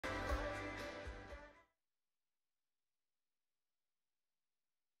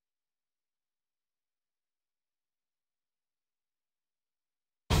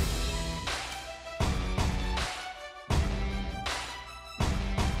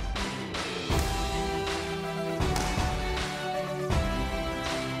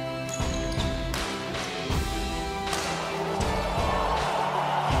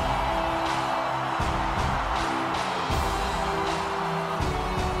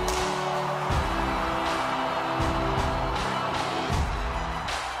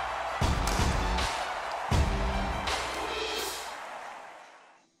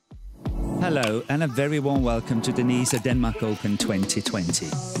Hello and a very warm welcome to DANISA Denmark Open 2020.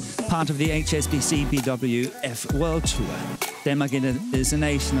 Part of the HSBC BWF World Tour. Denmark is a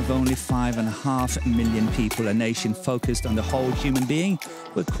nation of only 5.5 million people, a nation focused on the whole human being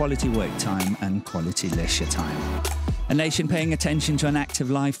with quality work time and quality leisure time. A nation paying attention to an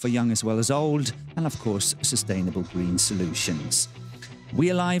active life for young as well as old, and of course sustainable green solutions. We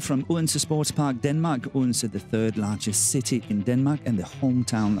are live from Odense Sports Park, Denmark. Odense, the third largest city in Denmark and the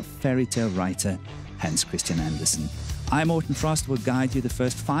hometown of fairy tale writer Hans Christian Andersen. I, Morten Frost, will guide you the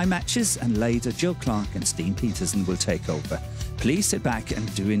first 5 matches, and later Joe Clark and Steen Petersen will take over. Please sit back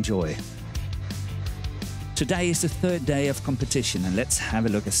and do enjoy. Today is the third day of competition, and let's have a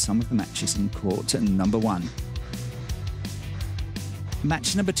look at some of the matches in court number 1.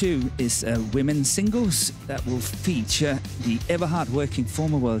 Match number 2 is women's singles that will feature the ever-hard-working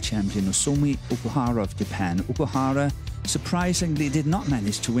former world champion Nozomi Okuhara of Japan. Okuhara surprisingly did not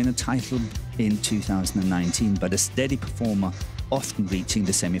manage to win a title in 2019, but a steady performer, often reaching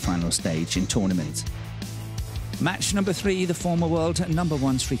the semi-final stage in tournaments. Match number 3, the former world number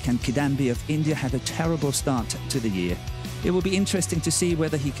 1 Srikanth Kidambi of India had a terrible start to the year. It will be interesting to see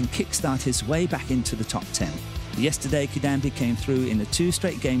whether he can kickstart his way back into the top 10. Yesterday, Kidambi came through in a 2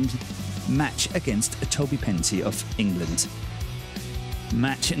 straight game match against Toby Penty of England.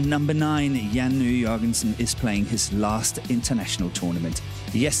 Match number 9, Jan Nye Jørgensen is playing his last international tournament.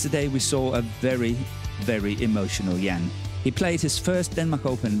 Yesterday, we saw a very, very emotional Jan. He played his first Denmark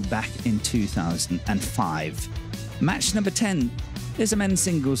Open back in 2005. Match number 10 is a men's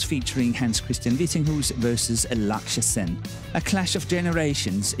singles featuring Hans Christian Vittinghus versus Lakshya Sen. A clash of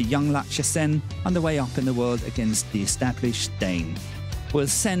generations, a young Lakshya Sen on the way up in the world against the established Dane. Will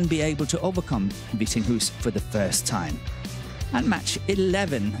Sen be able to overcome Vittinghus for the first time? And match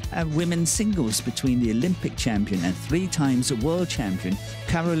 11, a women's singles between the Olympic champion and 3 times world champion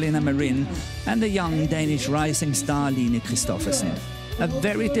Carolina Marin and the young Danish rising star Line Kristoffersen. A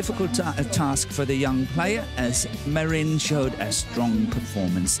very difficult task for the young player, as Marin showed a strong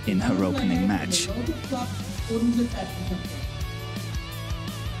performance in her opening match.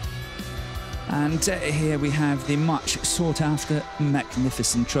 And here we have the much sought-after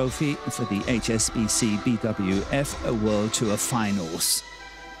magnificent trophy for the HSBC BWF World Tour Finals.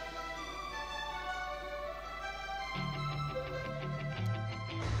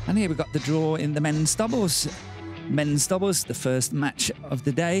 And here we got the draw in the men's doubles. Men's doubles, the first match of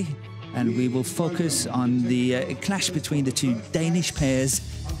the day, and we will focus on the clash between the 2 Danish pairs,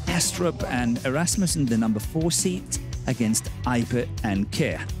 Astrup and Rasmussen, the number 4 seed, against Eipe and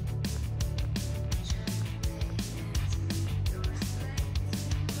Kjaer.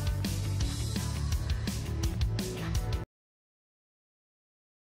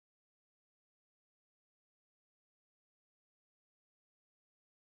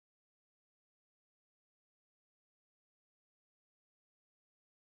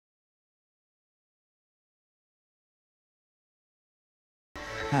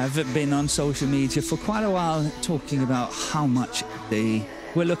 Have been on social media for quite a while talking about how much they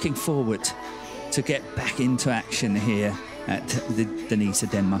were looking forward to get back into action here at the DANISA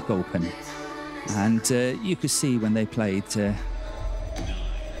Denmark Open. And you could see when they played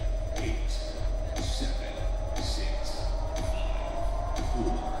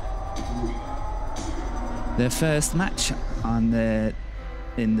their first match on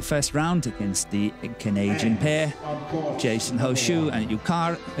in the first round against the Canadian pair, Jason Hoshu and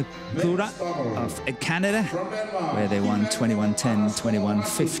Yukar Kura of Canada, where they won 21-10,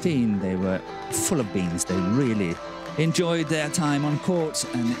 21-15. They were full of beans. They really enjoyed their time on court.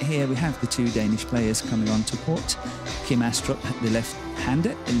 And here we have the 2 Danish players coming onto court. Kim Astrup, the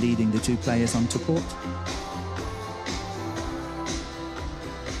left-hander, leading the 2 players onto court.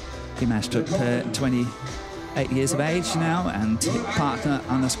 Kim Astrup, 28 years of age now, and partner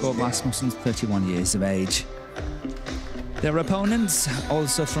Anders Rasmussen, 31 years of age. Their opponents,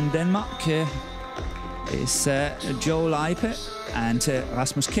 also from Denmark, is Joel Eipe and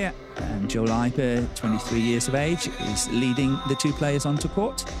Rasmus Kjaer. And Joel Eipe, 23 years of age, is leading the 2 players onto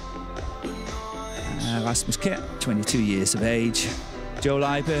court. Rasmus Kjaer, 22 years of age. Joel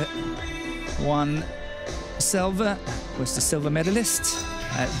Eipe won silver, was the silver medalist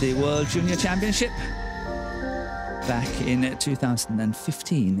at the World Junior Championship back in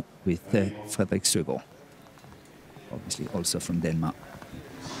 2015 with Frederik Søgaard, obviously also from Denmark.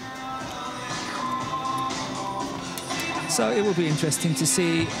 So it will be interesting to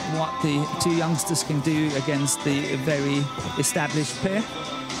see what the 2 youngsters can do against the very established pair,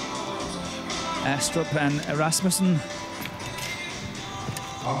 Astrup and Rasmussen.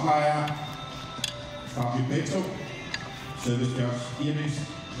 Service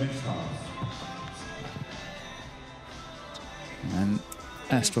And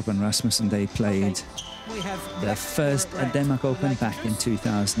Astrup and Rasmussen, they played their first Denmark Open back in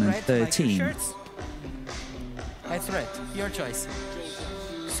 2013. That's right, your choice.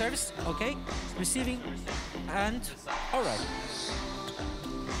 Service, okay. Receiving, and all right.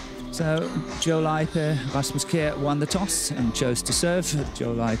 So Joel Eipe, Rasmus Kjaer won the toss and chose to serve.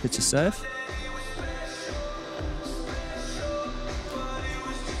 Joel Eipe to serve.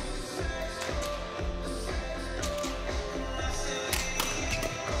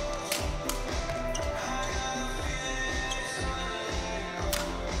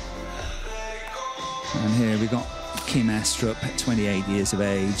 And here we got Kim Astrup, 28 years of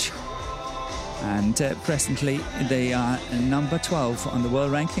age. And presently they are number 12 on the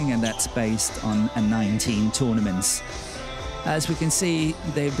world ranking, and that's based on 19 tournaments. As we can see,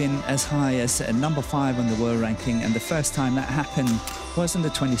 they've been as high as number 5 on the world ranking, and the first time that happened was on the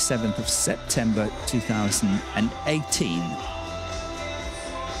 27th of September 2018.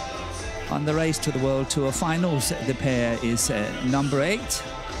 On the race to the World Tour finals, the pair is number 8,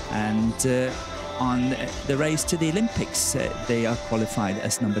 and on the race to the Olympics, they are qualified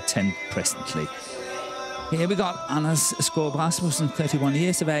as number 10 presently. Here we got Anders Skaarup Rasmussen, 31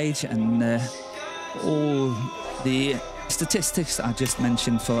 years of age, and all the statistics I just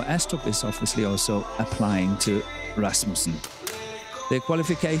mentioned for Astrup is obviously also applying to Rasmussen. The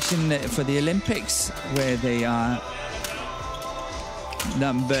qualification for the Olympics, where they are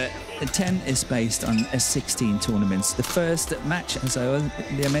number 10, is based on 16 tournaments. The first match, as I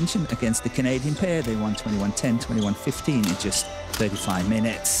earlier mentioned, against the Canadian pair, they won 21-10, 21-15 in just 35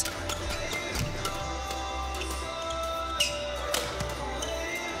 minutes.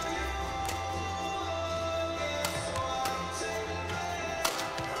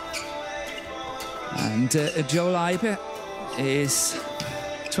 And Joel Eipe is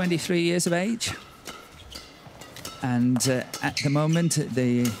 23 years of age. And at the moment,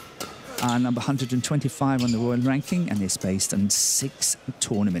 they are number 125 on the world ranking, and is based on 6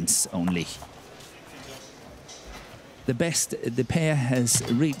 tournaments only. The best this pair has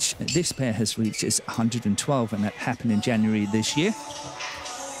reached is 112, and that happened in January this year.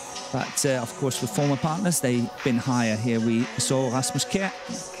 But of course, with former partners, they've been higher. Here we saw Rasmus Kjaer,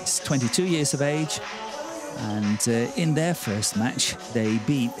 he's 22 years of age, and in their first match, they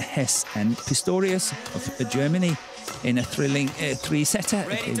beat Hess and Pistorius of Germany in a thrilling 3-setter.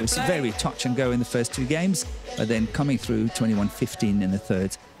 It was very touch and go in the first 2 games, but then coming through 21-15 in the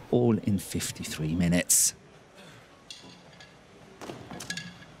third, all in 53 minutes.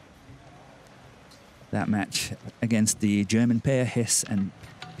 That match against the German pair, Hess and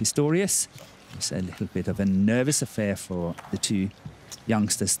Pistorius, was a little bit of a nervous affair for the 2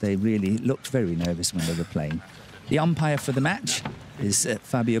 youngsters. They really looked very nervous when they were playing. The umpire for the match is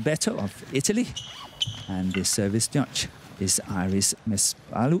Fabio Betto of Italy, and the service judge is Iris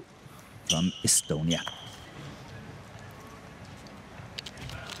Mespalu from Estonia.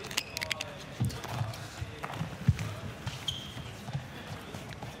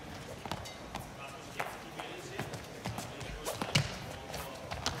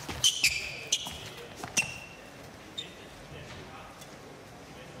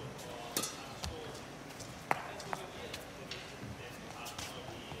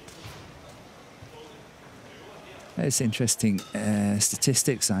 It's interesting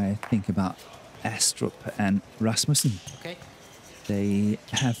statistics I think about Astrup and Rasmussen. Okay. They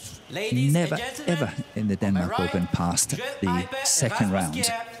have never, ever in the Denmark Open passed the second round.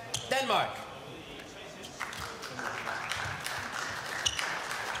 Denmark.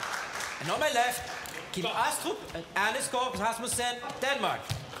 And on my left, Kim Astrup and Anders Skaarup Rasmussen, Denmark.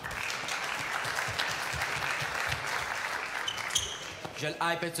 Joel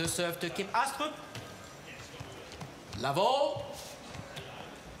Eipe to serve to Kim Astrup. Level,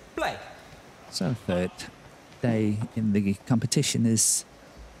 play. So third day in the competition is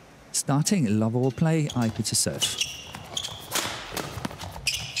starting. Level play, Eipe to serve.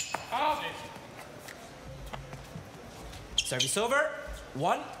 Service over,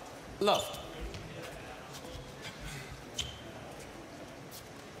 1, love.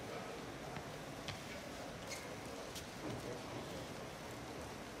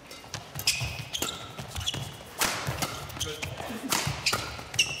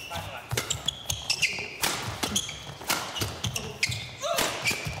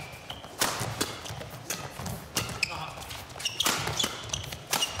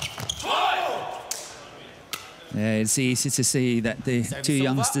 It's easy to see that the 2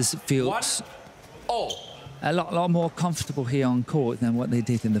 youngsters feel a lot more comfortable here on court than what they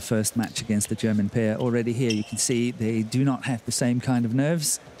did in the first match against the German pair. Already here you can see they do not have the same kind of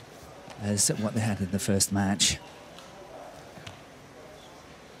nerves. as what they had in the first match.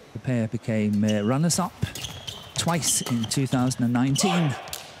 The pair became runners-up twice in 2019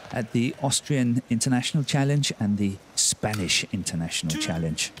 at the Austrian International Challenge and the Spanish International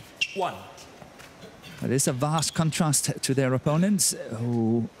Challenge. 1. But there's a vast contrast to their opponents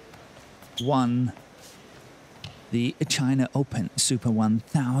who won the China Open Super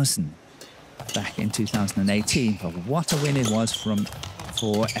 1000 back in 2018. But what a win it was for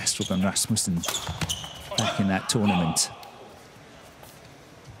Astrup and Rasmussen back in that tournament.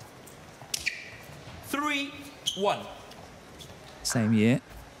 3-1. Same year,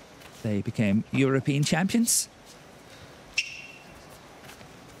 they became European champions.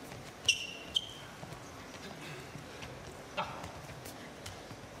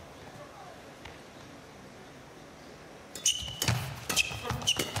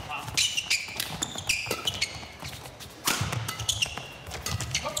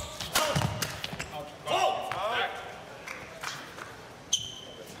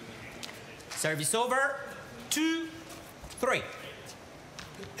 Service over. 2-3.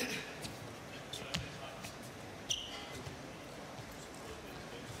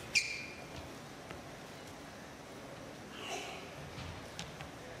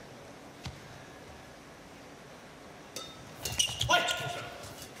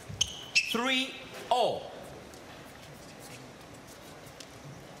 Three all.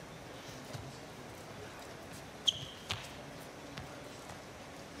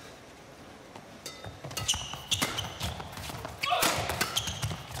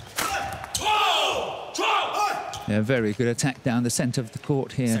 A very good attack down the centre of the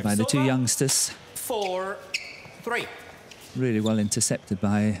court here by the two youngsters. 4-3. Really well intercepted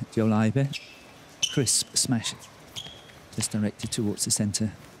by Joel Eipe. Crisp smash, just directed towards the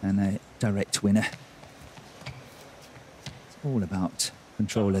centre, and a direct winner. It's all about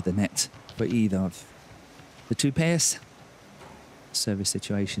control of the net for either of the two pairs. Service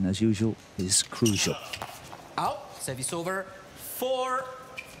situation, as usual, is crucial. Out. Service over.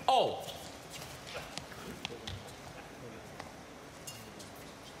 4-all.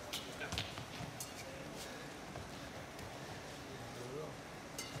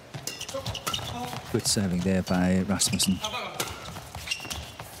 Good serving there by Rasmussen.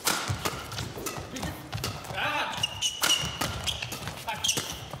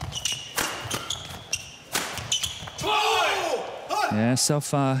 Yeah, so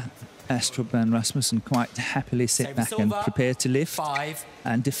far Astrup and Rasmussen quite happily sit back and prepare to lift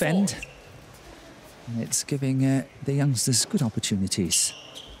and defend. It's giving the youngsters good opportunities.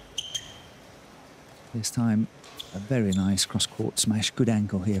 This time, a very nice cross-court smash, good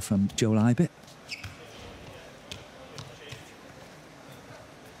angle here from Joel Eipe.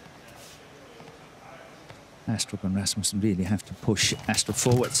 Astrup and Rasmussen really have to push Astrup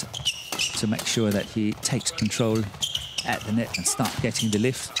forwards to make sure that he takes control at the net and start getting the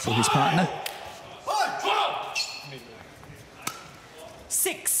lift for his partner.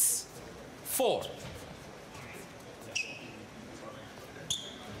 6-4.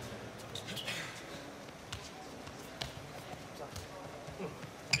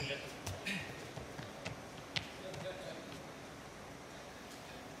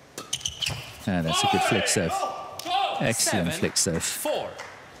 And that's a good flick serve. Excellent flick serve. 4.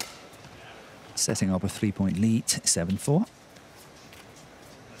 Setting up a 3-point lead, 7-4.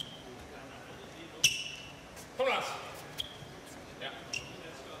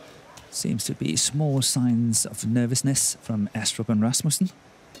 Seems to be small signs of nervousness from Astrup and Rasmussen.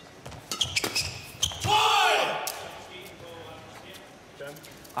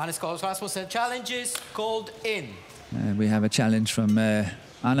 Hannes calls Rasmussen. Challenges called in. And we have a challenge from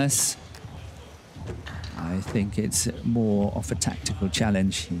Hannes. I think it's more of a tactical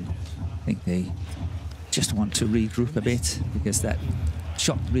challenge. I think they just want to regroup a bit because that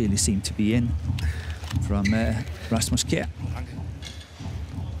shot really seemed to be in from Rasmus Kjaer.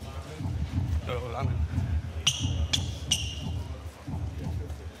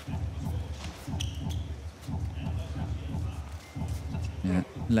 Yeah,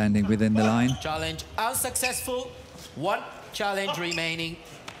 landing within the line. Challenge unsuccessful. 1 challenge remaining.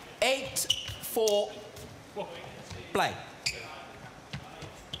 8-4. Play.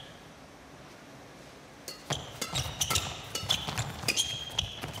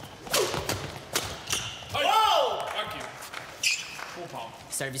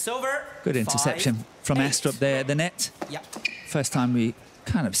 Service over. Good interception from Astrup there at the net. Yep. First time we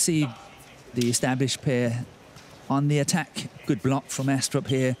kind of see the established pair on the attack. Good block from Astrup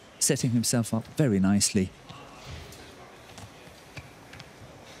here, setting himself up very nicely.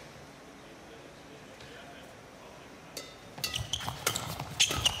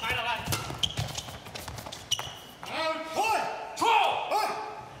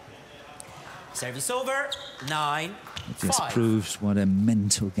 Service over, 9-5. It just proves what a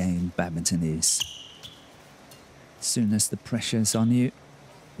mental game badminton is. As soon as the pressure's on you,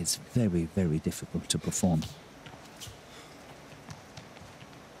 it's very, very difficult to perform.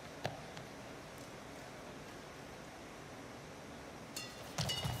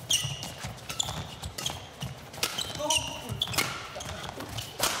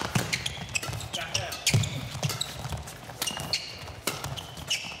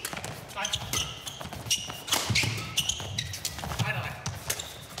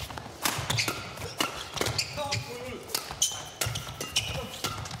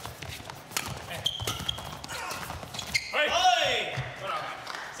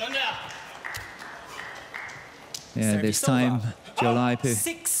 Yeah, this time, Eipe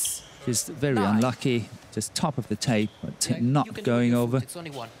is very unlucky. Just top of the tape, but not going over.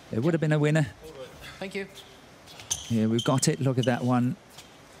 It would have been a winner. Thank you. Yeah, we've got it. Look at that one.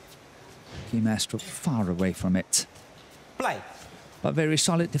 Astrup far away from it. Play. But very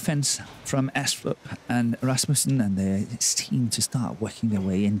solid defence from Astrup and Rasmussen, and they seem to start working their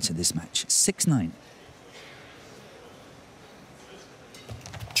way into this match. 6-9.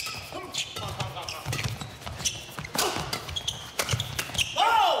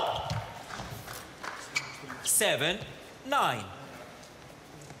 Oh! 7-9.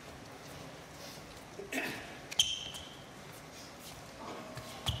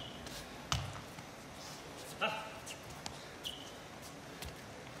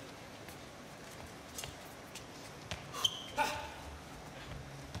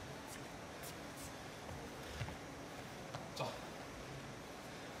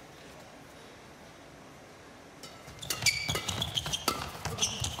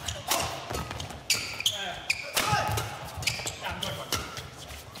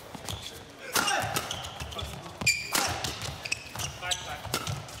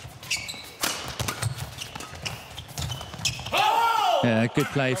 Good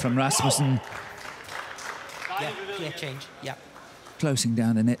play from Rasmussen. Yeah, change. Yeah. Closing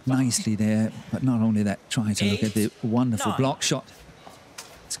down the net nicely there, but not only that, trying to look at the wonderful block shot.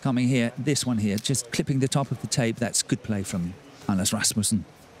 It's coming here, this one here, just clipping the top of the tape. That's good play from Anders Rasmussen.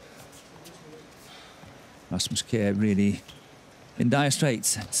 Rasmus Kjaer really in dire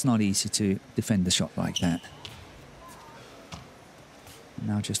straits. It's not easy to defend the shot like that.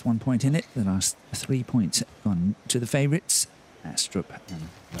 Now just 1 point in it. The last 3 points gone to the favourites, Astrup and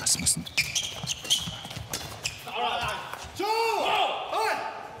Rasmussen.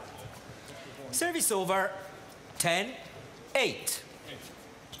 Service over, 10-8.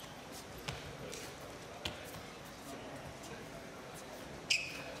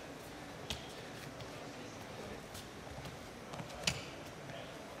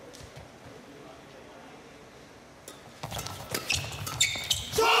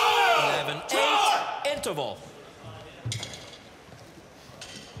 Interval.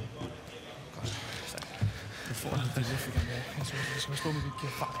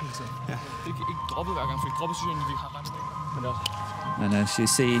 And as you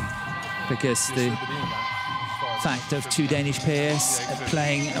see, because the fact of two Danish pairs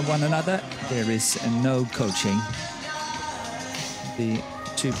playing one another, there is no coaching. The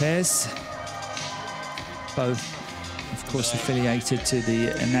two pairs, both of course affiliated to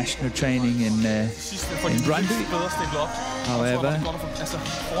the national training in Brøndby. However,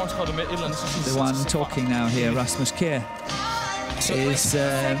 the one talking now here, Rasmus Kjaer,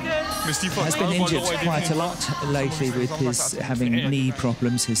 has been injured quite a lot lately with his having knee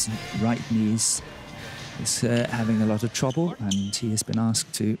problems. His right knee is having a lot of trouble, and he has been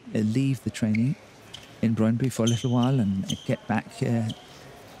asked to leave the training in Brøndby for a little while and get back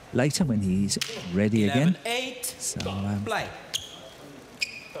later when he's ready again. So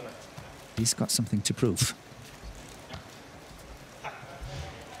he's got something to prove.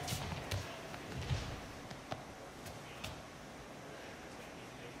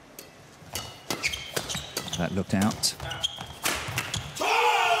 That looked out.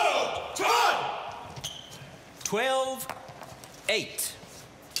 12-8.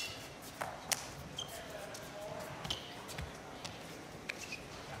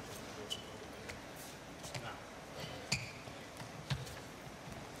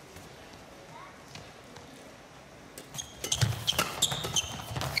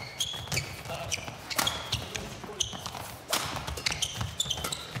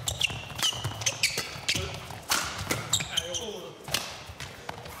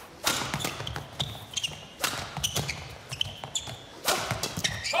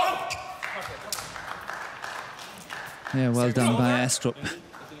 Yeah, well done by Astrup,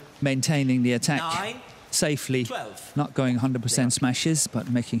 maintaining the attack safely, not going 100% smashes, but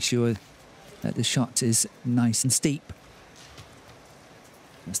making sure that the shot is nice and steep.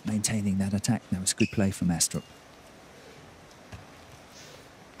 Just maintaining that attack. That was good play from Astrup.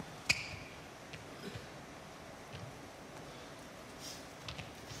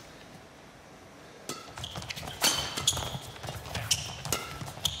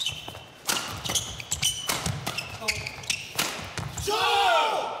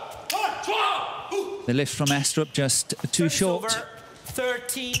 The lift from Astrup just too short.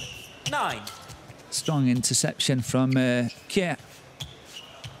 13-9. Strong interception from Kjaer.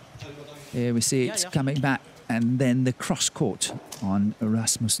 Here we see it's coming back, and then the cross court on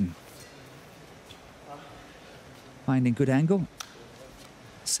Rasmussen. Finding good angle.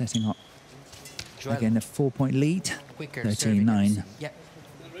 Setting up again a 4-point lead. 13-9. Yeah.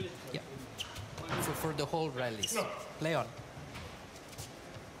 Yeah. For the whole rallies. Play on.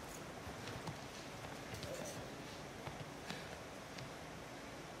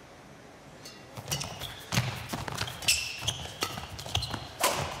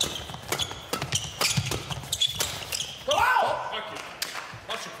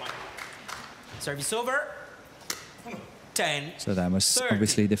 Service over. 10. So that was 30.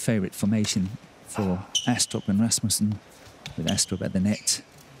 obviously the favourite formation for Astrup and Rasmussen, with Astrup at the net,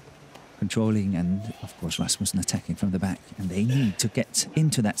 controlling, and of course Rasmussen attacking from the back. And they need to get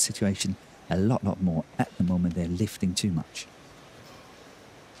into that situation a lot more. At the moment, they're lifting too much.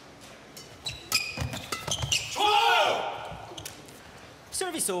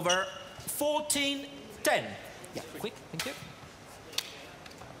 Service over. 14-10. Yeah, quick, thank you.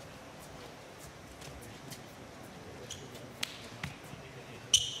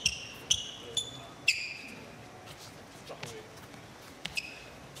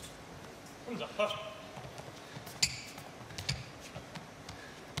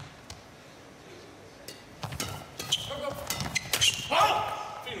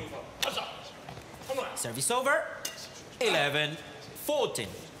 Service over. 11-14.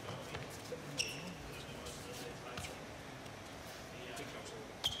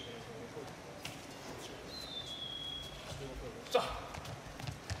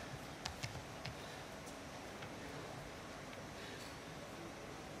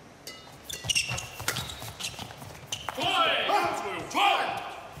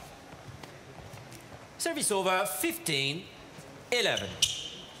 Service over. 15-11.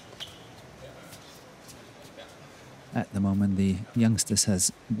 At the moment, the youngsters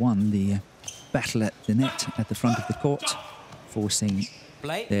has won the battle at the net at the front of the court, forcing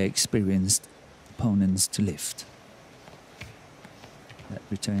their experienced opponents to lift. That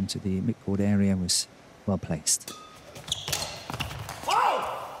return to the midcourt area was well placed.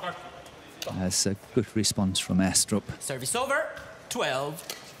 That's a good response from Astrup. Service over.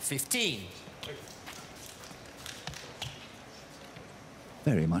 12-15.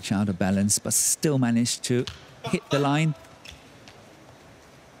 Very much out of balance, but still managed to hit the line.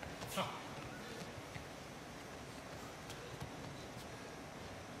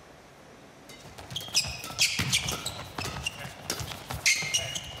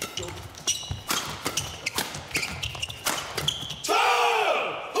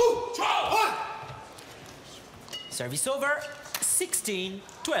 Service over.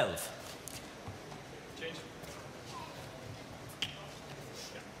 16-12.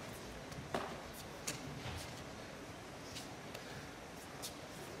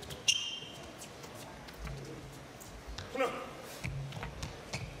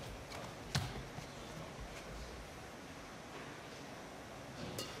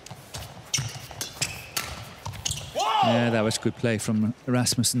 Yeah, that was good play from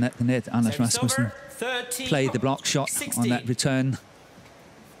Rasmussen at the net. Anders Rasmussen played the block shot 16. on that return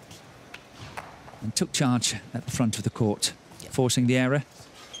and took charge at the front of the court, forcing the error.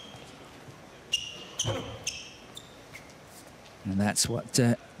 And that's what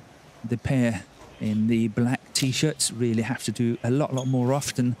the pair in the black T-shirts really have to do a lot more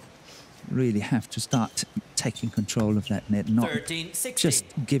often. Really have to start taking control of that net, not 13-16. just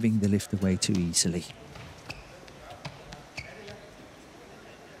giving the lift away too easily.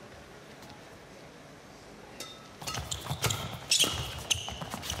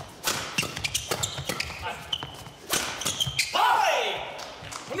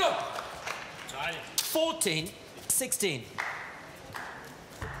 No. 14-16. Hey!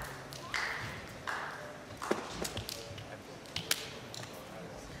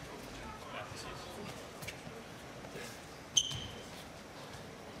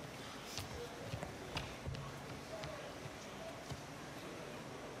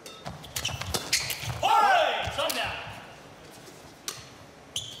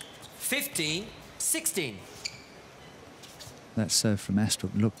 15-16. That serve from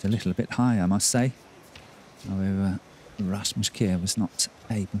Astrup looked a little bit high, I must say. However, Rasmus Kjaer was not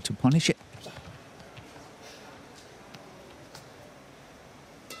able to punish it.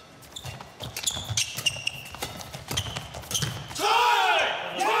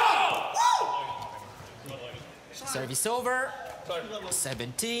 Service over.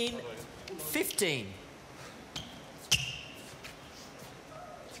 17-15.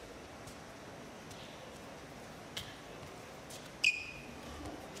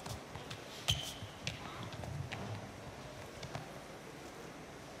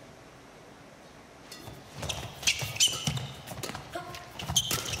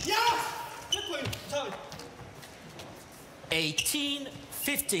 Yes!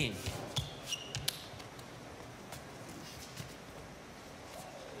 18-15.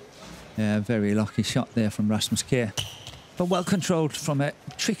 Yeah, very lucky shot there from Rasmus Kjaer. But well controlled from a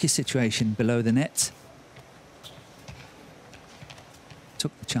tricky situation below the net.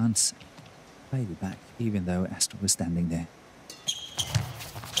 Took the chance, played it back, even though Astrup was standing there.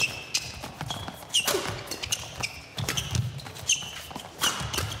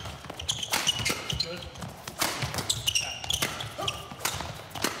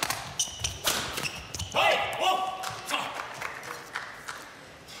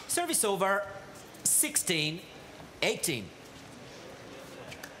 Service over. 16-18.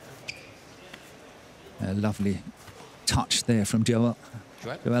 A lovely touch there from Joel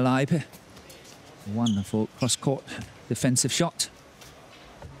Eipe. Wonderful cross-court defensive shot.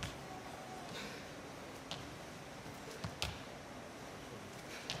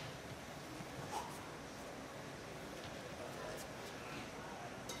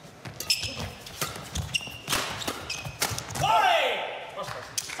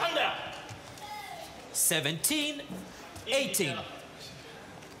 Thunder! 17-18.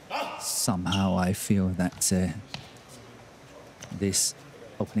 Somehow I feel that this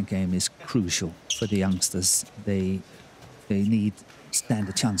opening game is crucial for the youngsters. They stand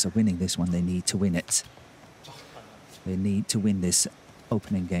a chance of winning this one. They need to win it. They need to win this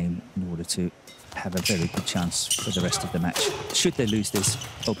opening game in order to have a very good chance for the rest of the match. Should they lose this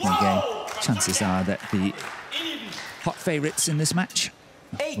opening game, chances are that the hot favourites in this match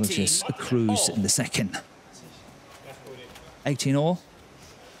will just cruise in the second. 18-all.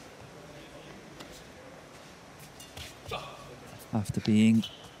 After being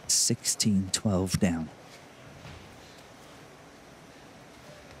 16-12 down.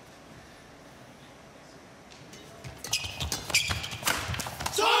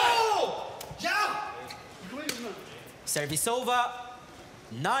 Service over.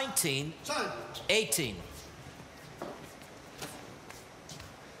 19-18.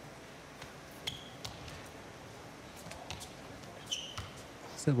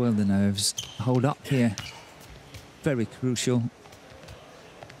 So well the nerves hold up here. Very crucial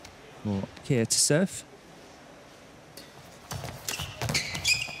for Kjaer to serve.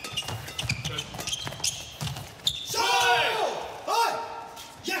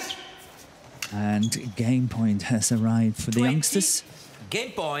 And game point has arrived for the youngsters.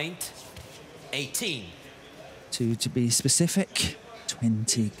 Game point, 18. To be specific,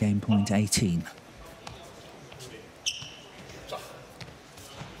 20, game point 18.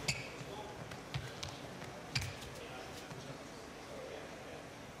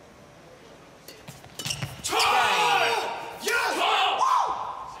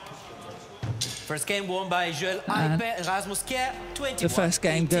 First game won by Joel Eipe and Rasmus Kjaer, 21. The first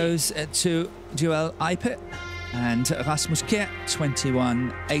game goes to Joel Eipe and Rasmus Kjaer,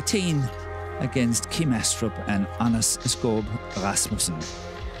 21-18 against Kim Astrup and Anders Skaarup Rasmussen.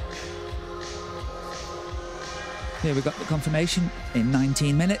 Here we got the confirmation in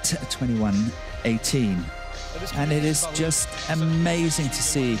 19 minutes, 21-18. And it is just amazing to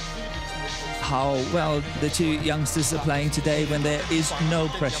see how well the two youngsters are playing today when there is no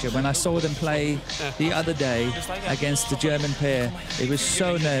pressure. When I saw them play the other day against the German pair, it was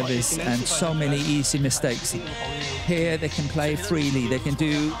so nervous and so many easy mistakes. Here they can play freely, they can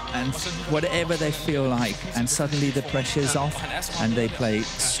do and whatever they feel like, and suddenly the pressure's off and they play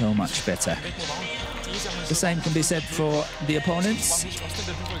so much better. The same can be said for the opponents.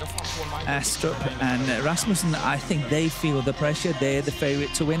 Astrup and Rasmussen, I think they feel the pressure. They're the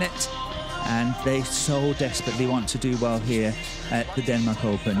favourite to win it. And they so desperately want to do well here at the Denmark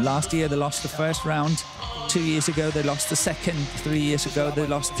Open. Last year they lost the first round. 2 years ago they lost the second. 3 years ago they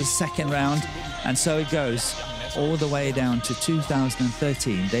lost the second round. And so it goes all the way down to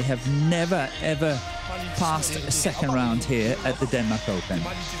 2013. They have never ever passed a second round here at the Denmark Open.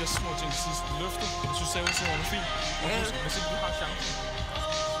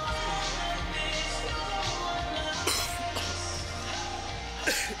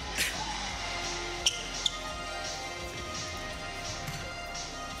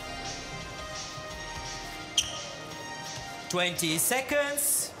 ...20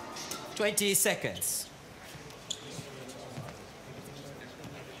 seconds. 20 seconds.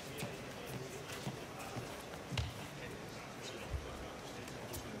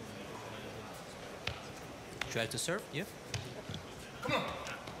 Try to serve, yeah. Come on.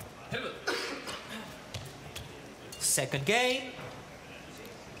 Second game.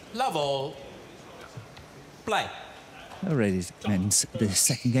 Love all. Play. Already ends the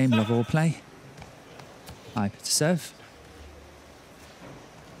second game, love all play. Eipe to serve.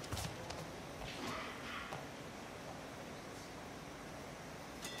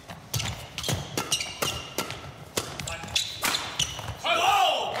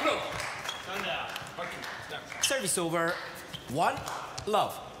 Service over. 1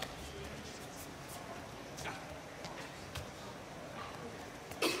 love.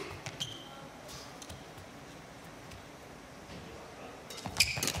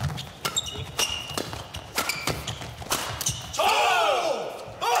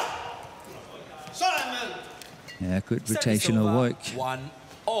 Yeah, good rotational work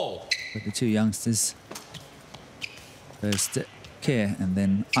 1-all. with the two youngsters. First Kjaer and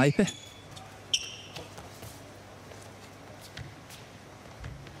then Eipe.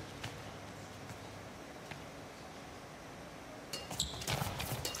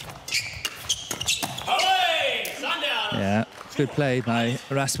 Yeah, good play by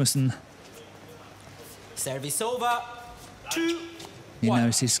Rasmussen. Service over. 2-1. He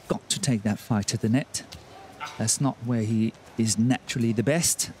knows he's got to take that fight to the net. That's not where he is naturally the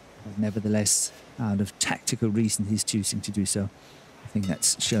best, but nevertheless, out of tactical reason, he's choosing to do so. I think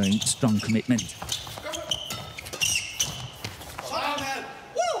that's showing strong commitment.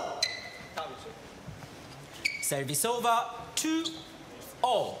 Service over.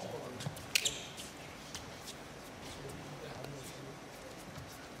 2-all.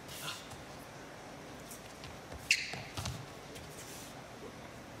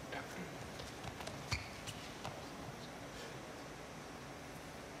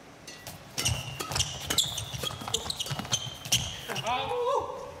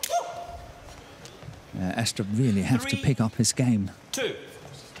 Astrup really have to pick up his game. 2.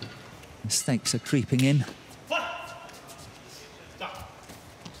 Mistakes are creeping in.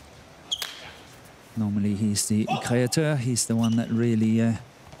 Normally he's the creator, he's the one that really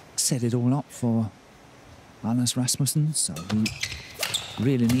set it all up for Rasmussen, so he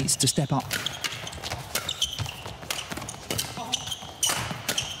really needs to step up.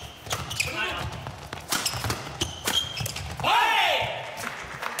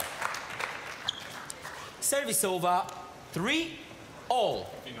 Service over. 3-all.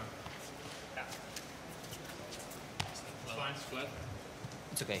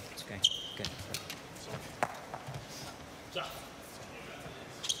 It's okay, it's okay. Okay.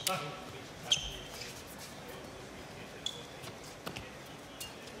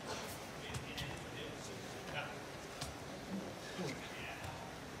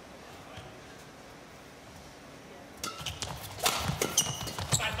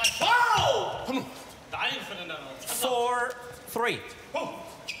 Wow! 4-3.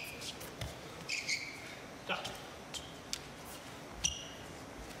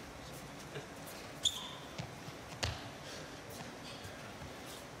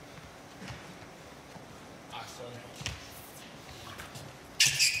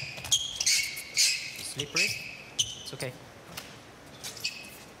 Slippery. It's okay.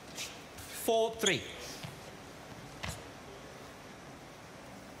 4-3.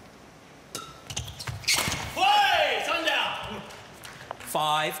 Play! Sundown!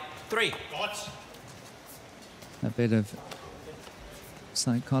 5-3. A bit of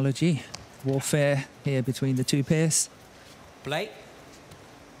psychology, warfare here between the two pairs. Play.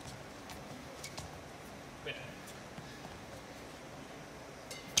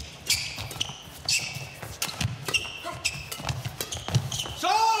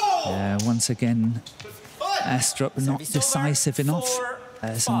 Once again, Astrup not decisive enough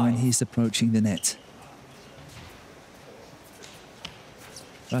as and when he's approaching the net.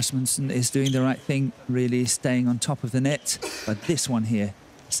 Rasmussen is doing the right thing, really staying on top of the net, but this one here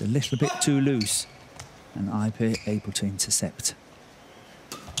is a little bit too loose, and Eipe able to intercept.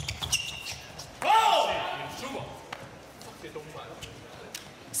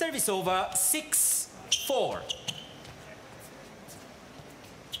 Service over. 6-4.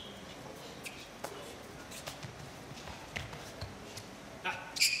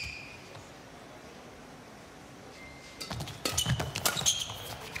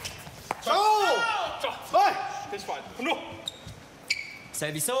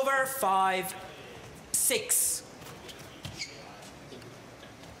 Service over, 5-6.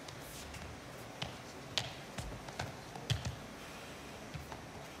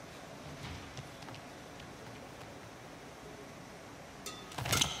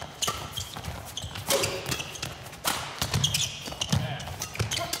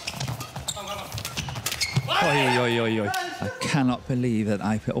 Oi, oi, oi, oi. I cannot believe that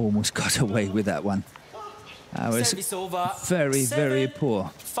Eipe almost got away with that one. That was very, very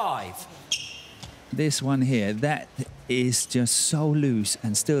poor. 5. This one here, that is just so loose,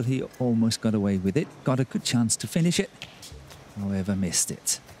 and still he almost got away with it. Got a good chance to finish it, however missed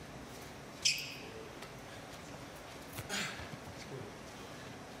it.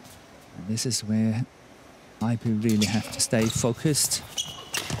 And this is where Eipe really have to stay focused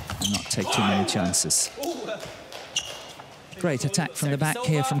and not take too many chances. Great attack from the back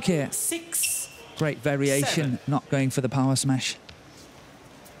here from Kjaer. 6. Great variation, not going for the power smash.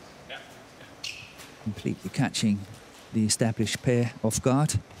 Completely catching the established pair off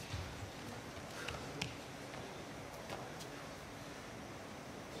guard.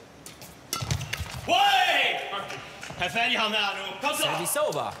 Service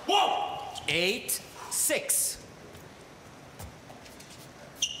over. 8-6.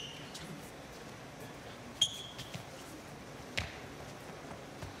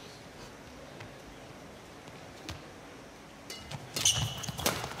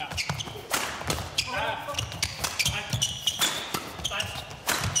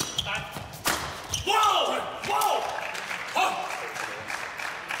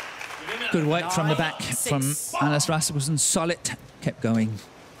 Good work from the back from Rasmussen. Solid, kept going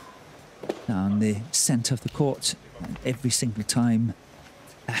down the centre of the court. And every single time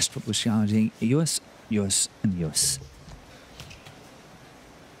Astrup was shouting, yours, yours and yours.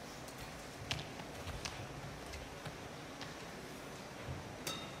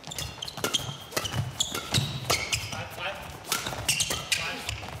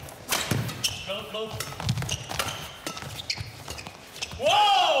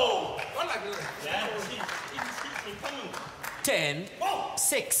 Whoa!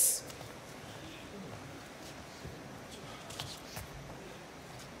 10-6.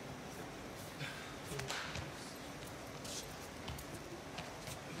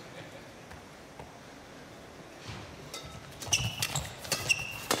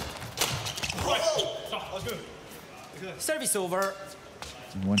 Service over.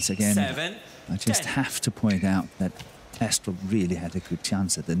 And once again, 7, I just 10. have to point out that Astrup really had a good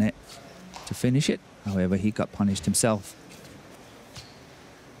chance at the net to finish it. However, he got punished himself.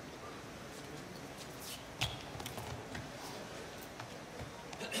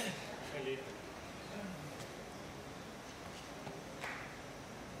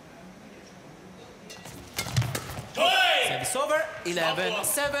 Service over.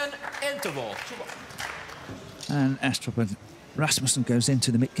 11-7. Interval. And Astrup and Rasmussen goes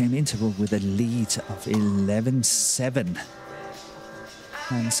into the mid-game interval with a lead of 11-7.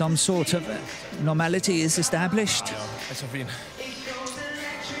 And some sort of normality is established. Det er så fint.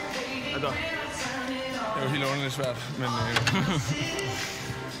 Altså, det er jo helt underligt svært, men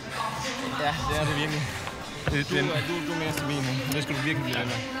ja, det er det virkelig. Du er mere stabil nu, og det skal du virkelig blive ved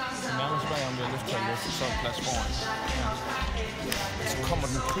med. Men nærmest spørger jeg om det er luft, så er plads foran. Så kommer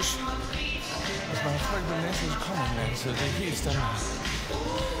den kryds. Hvis man har tryk på den næste, så kommer den altså. Det er helt standard.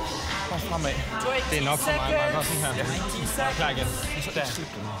 Bare fremad. Det er nok for mig. Bare sådan her. Ja. Klar igen. Så der. Slip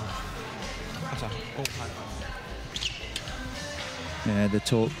den. Altså, god træk. The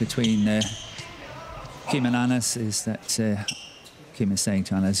talk between Kim and Anas is that Kim is saying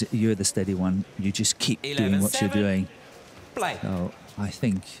to Anas, you're the steady one. You just keep doing what you're doing. So I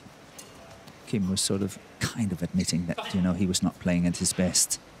think Kim was sort of kind of admitting that, you know, he was not playing at his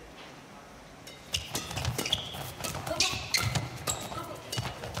best.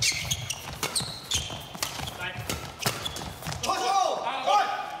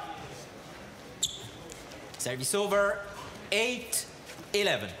 Service over.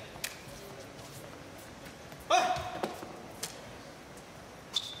 8-11.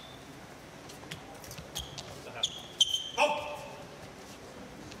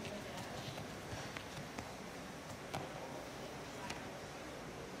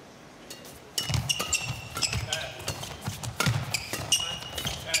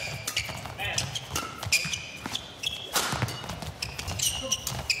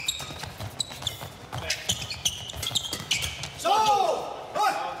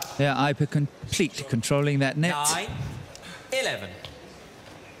 Yeah, Eipe completely controlling that net. 9-11.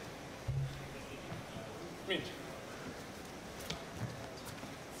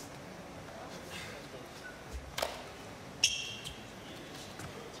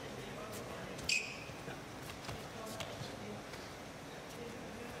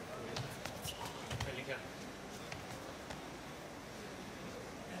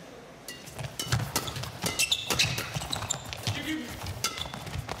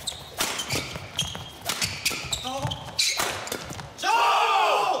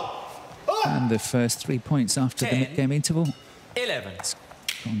 the first 3 points after the mid-game interval. 11. It's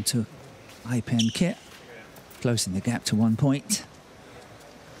gone to Eipe and Kjaer, closing the gap to 1 point.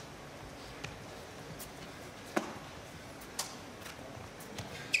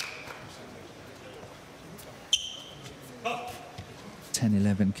 Oh.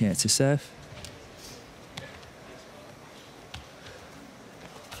 10-11 Kjaer to serve.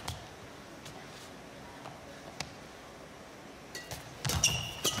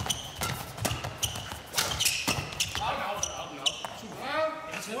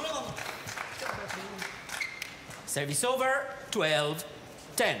 Service over, 12-10.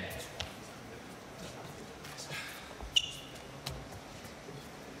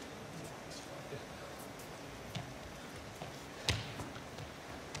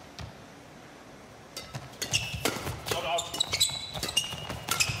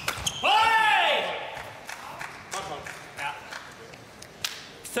 Hey!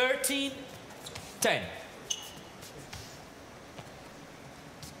 13-10.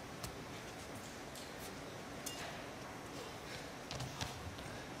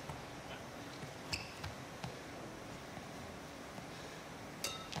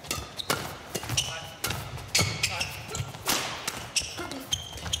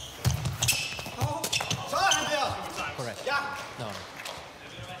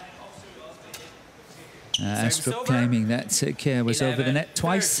 Astrup claiming that Kjaer was over the net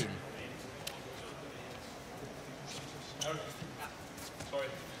twice. 13.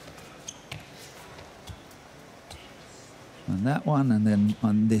 On that one, and then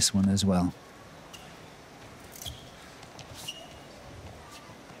on this one as well.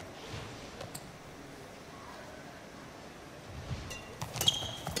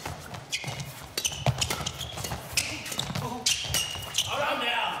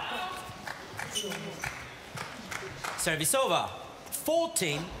 Service over,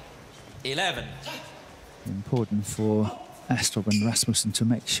 14-11. Important for Astrup and Rasmussen to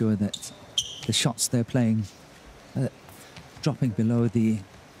make sure that the shots they're playing dropping below the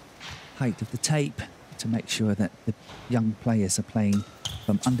height of the tape, to make sure that the young players are playing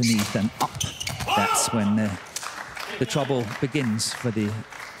from underneath and up. That's when the trouble begins for the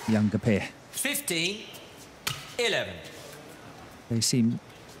younger pair. 15-11. They seem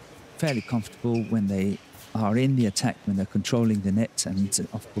fairly comfortable when they are in the attack, when they're controlling the net and,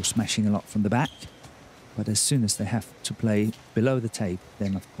 of course, smashing a lot from the back. But as soon as they have to play below the tape,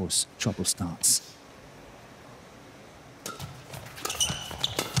 then, of course, trouble starts.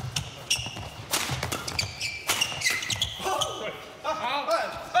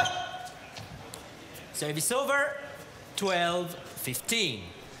 Service over, 12-15.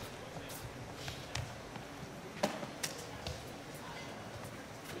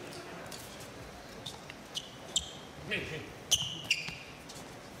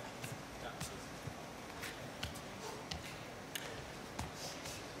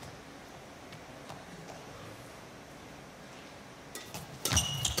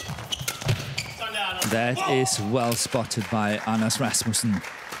 That is well spotted by Anders Rasmussen.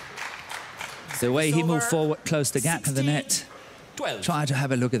 The way he moved forward, closed the gap in the net. 12. Try to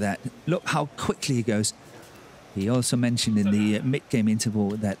have a look at that. Look how quickly he goes. He also mentioned in the mid-game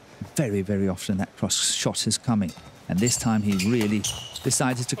interval that very, very often that cross shot is coming. And this time he really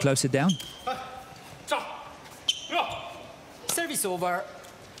decided to close it down. Service over,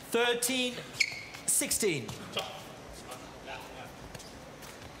 13-16.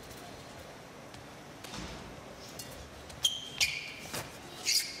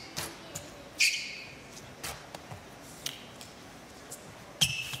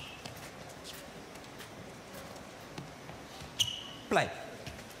 Play.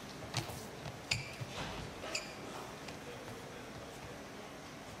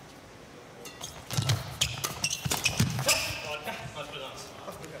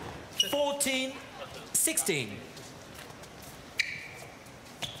 Fourteen, 16.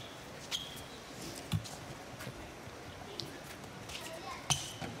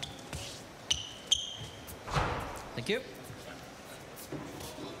 Thank you.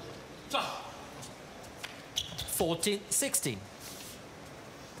 14-16.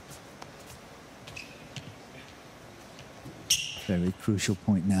 Very crucial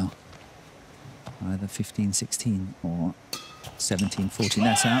point now. Either 15-16 or 17-14.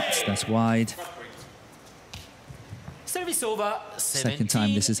 That's out. That's wide. Service over. Second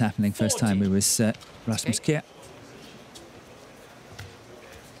time this is happening. First time it was Rasmus Kjaer.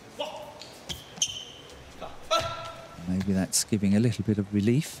 Maybe that's giving a little bit of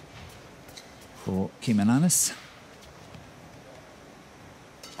relief for Kim and Anders.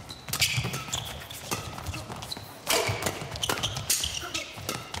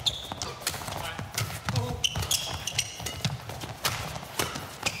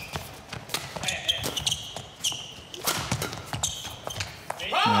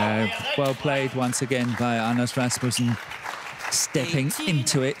 Well played once again by Anders Rasmussen, stepping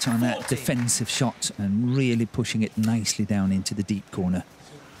into it on that defensive shot and really pushing it nicely down into the deep corner.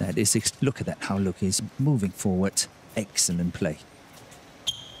 That is, look at that, how look is moving forward. Excellent play.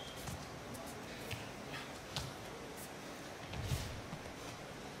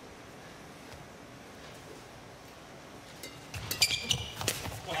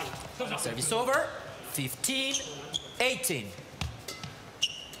 Service over, 15-18.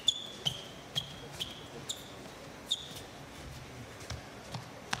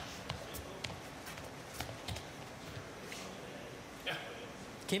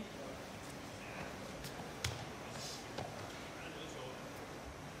 Kim.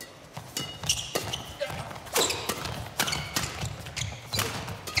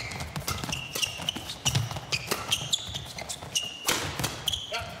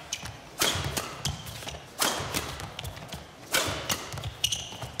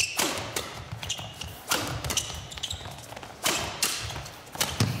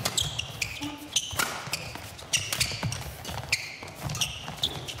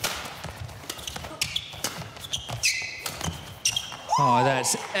 Oh,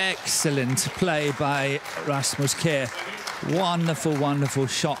 that's excellent play by Rasmus Kjaer. Wonderful, wonderful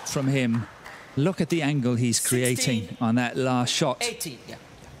shot from him. Look at the angle he's creating 16, on that last shot. 18, yeah.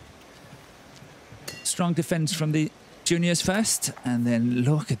 Strong defense from the juniors first, and then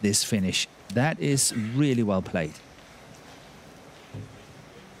look at this finish. That is really well played.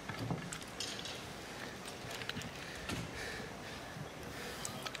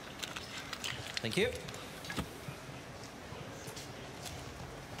 Thank you.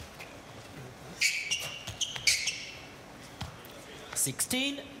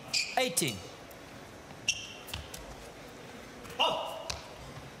 Sixteen, 18.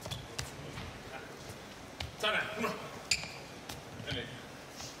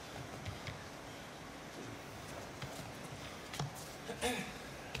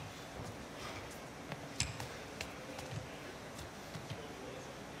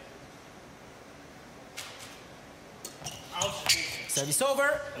 Service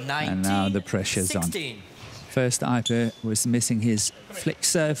over, 19, And now the pressure's 16. on. First, Eipe was missing his flick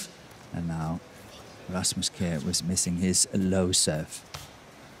serve, and now Rasmus Kjaer was missing his low serve.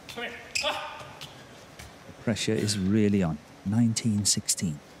 The pressure is really on.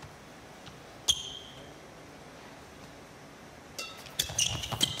 19-16.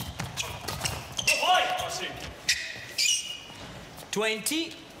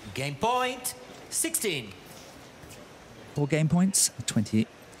 Game point, 16. 4 game points, 20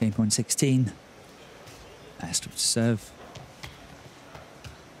 game point 16. Astrup to serve.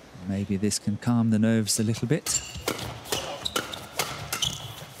 Maybe this can calm the nerves a little bit.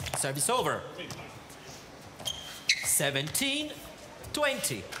 Service over. 17-20.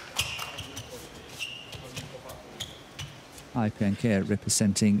 Eipe and Kjaer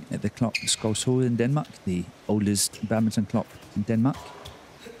representing the club Skovshov in Denmark, the oldest badminton club in Denmark,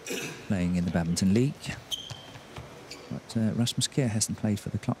 playing in the Badminton League. But Rasmus Kjaer hasn't played for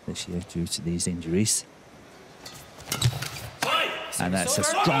the club this year due to these injuries. And that's a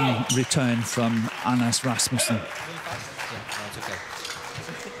strong return from Anders Rasmussen. Yeah, no, it's okay.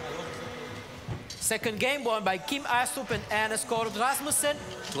 Second game won by Kim Astrup and Anders Rasmussen.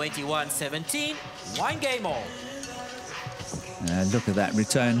 21-17. 1 game all. Look at that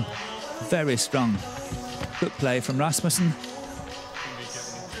return. Very strong. Good play from Rasmussen.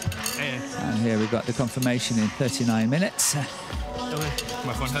 And here we've got the confirmation in 39 minutes.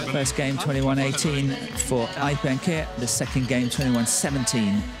 First game 21-18 for Eipe and Kjaer. The second game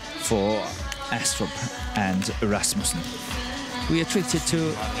 21-17 for Astrup and Rasmussen. We are treated to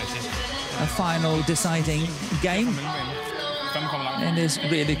a final deciding game in this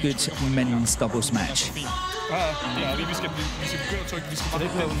really good men's doubles match.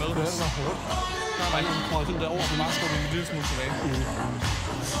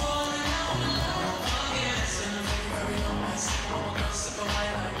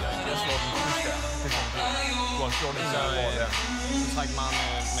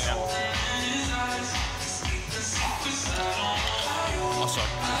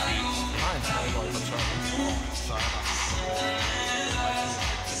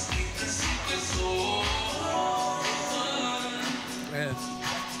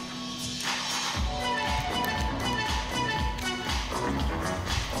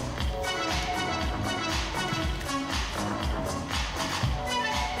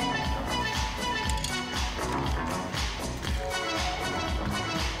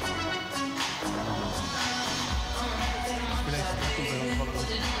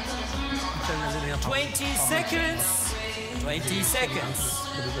 20 seconds.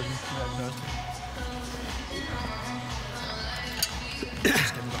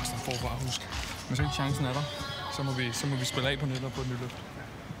 Skal vi bare starte forfra, husk. Men så ikke chancen er der, så må vi spille af på net og på et nyt løft.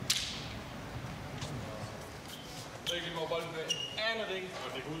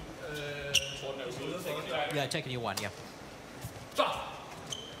 Yeah, taking you one, yeah.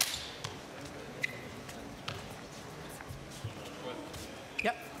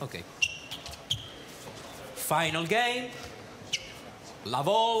 Yep, okay. Final game.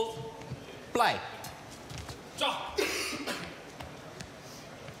 Level. Play.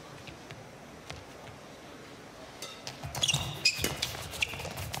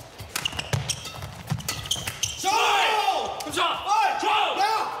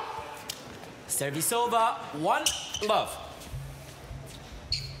 Service over, 1 love.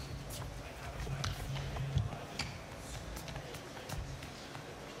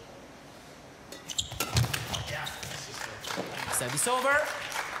 Service over,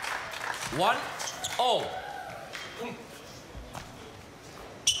 1-all.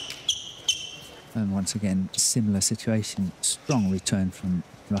 And once again, similar situation, strong return from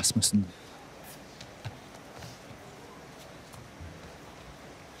Rasmussen.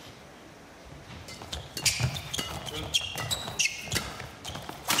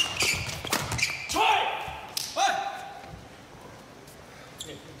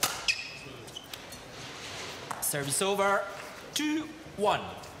 Service over, 2-1.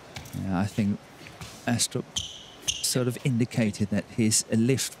 Yeah, I think Astrup sort of indicated that his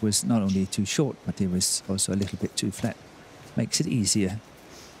lift was not only too short, but it was also a little bit too flat. Makes it easier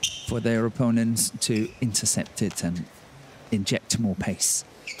for their opponents to intercept it and inject more pace.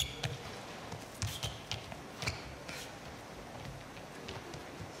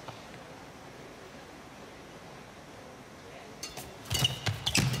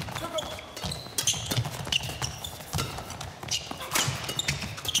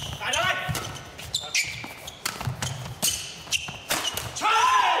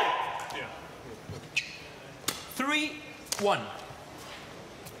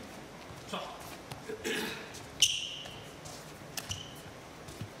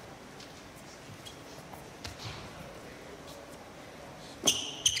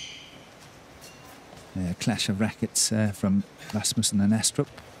 Clash of rackets from Rasmussen and Astrup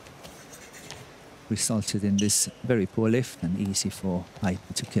resulted in this very poor lift and easy for Eipe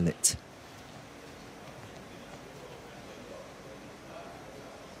to kill it.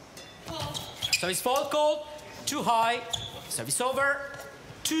 Service fault called, too high. Service over,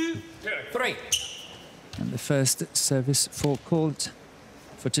 2-3. And the first service fault called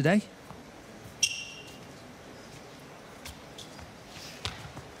for today.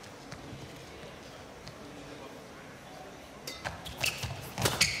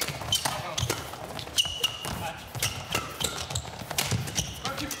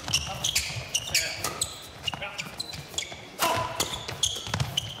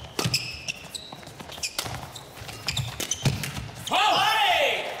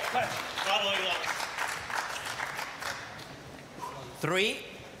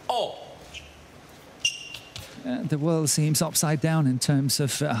 The world seems upside down in terms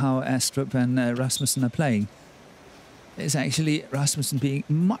of how Astrup and Rasmussen are playing. It's actually Rasmussen being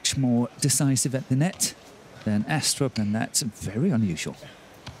much more decisive at the net than Astrup, and that's very unusual.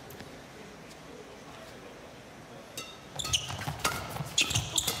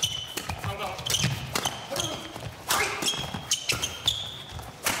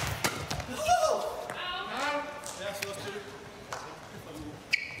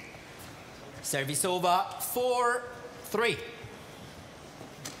 Service over, 4-3.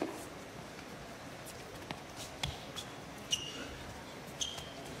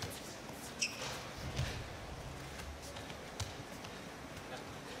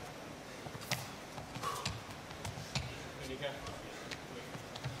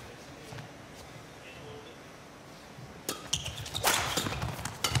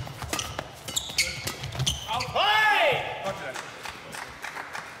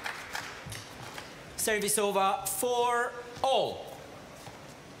 Service over, 4-all.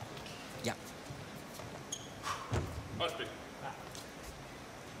 Yeah.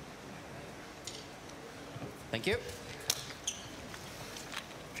 Thank you.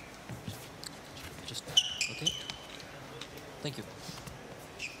 Just, okay. Thank you.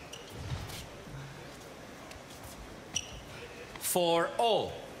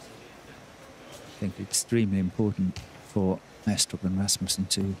 4-all. I think extremely important for Astrup and Rasmussen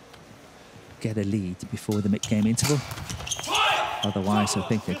to get a lead before the mid-game interval. Otherwise, I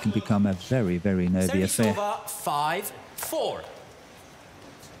think it can become a very, very nervy affair. Over, 5-4.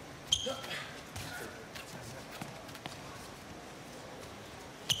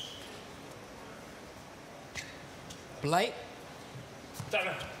 Play.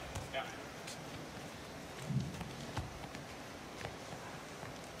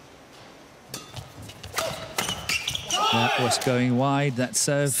 That was going wide, that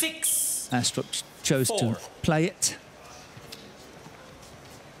serve. 6. Astrup chose to play it.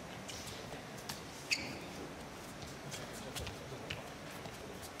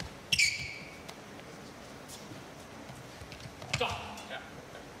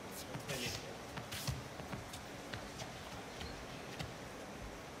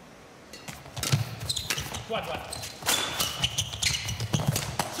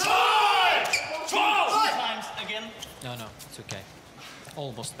 No, no, it's okay.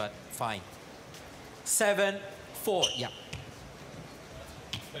 Almost, but fine. 7-4, yeah.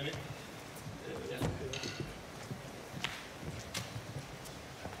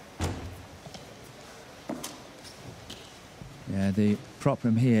 Yeah, the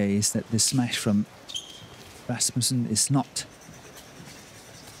problem here is that the smash from Rasmussen is not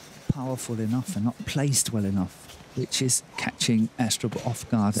powerful enough and not placed well enough, which is catching Astrup off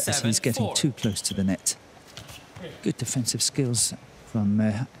guard as he's getting too close to the net. Good defensive skills from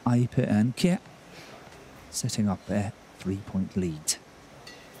Eipe and Kjaer, setting up a 3-point lead.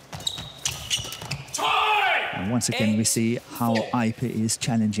 And once again, we see how Eipe is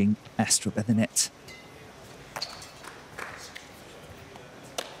challenging Astrup at the net.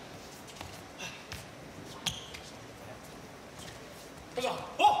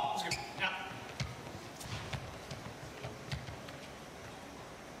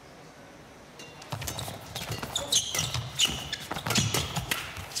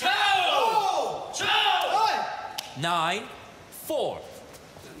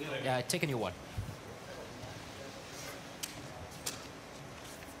 Yeah, take a new one.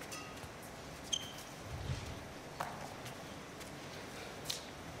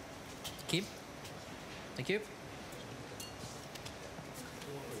 Keep. Thank you.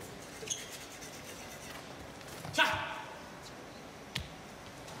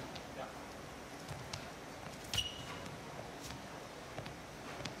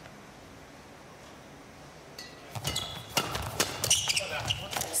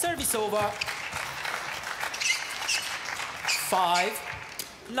 Service over.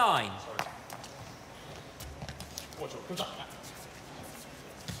 5-9.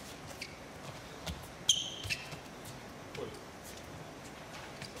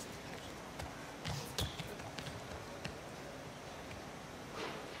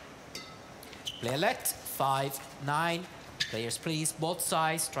 Play elect. 5-9. Players, please, both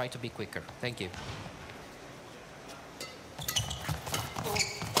sides, try to be quicker. Thank you.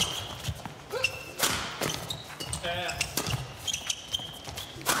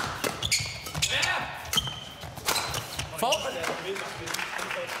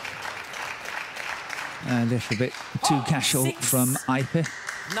 A little bit too casual from Eipe.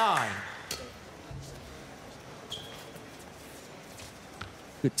 9.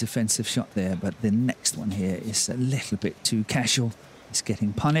 Good defensive shot there, but the next one here is a little bit too casual. He's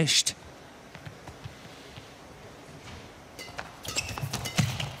getting punished.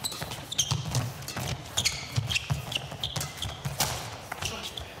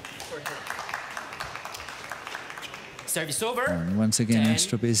 Service over. And once again,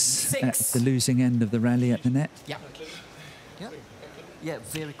 Astrup is at the losing end of the rally at the net. Yeah. Yeah,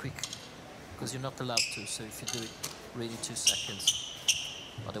 very quick. Because you're not allowed to, so if you do it really 2 seconds.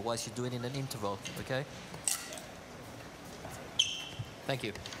 Otherwise, you do it in an interval, okay? Thank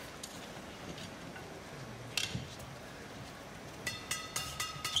you.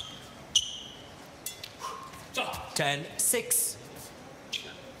 Ten, 6.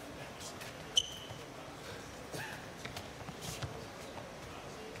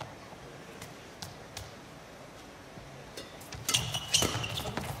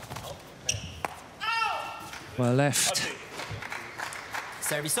 Well left.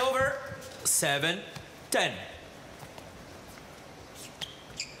 Service over. 7-10.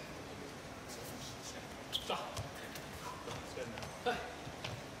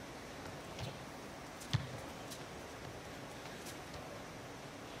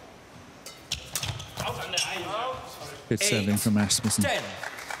 Good serving from Rasmussen. 10.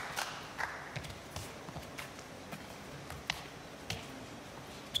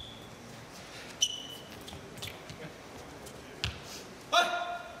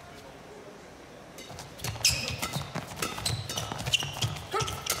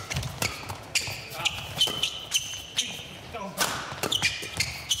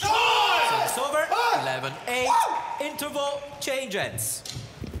 Service over. 11-8. Interval change ends.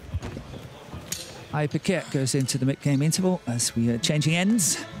 Eipe Kjaer goes into the mid-game interval as we are changing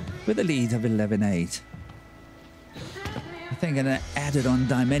ends with a lead of 11-8. think an added on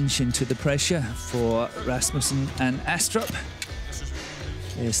dimension to the pressure for Rasmussen and Astrup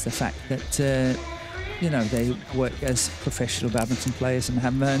is the fact that, you know, they work as professional badminton players and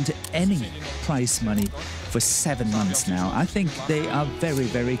haven't earned any prize money for 7 months now. I think they are very,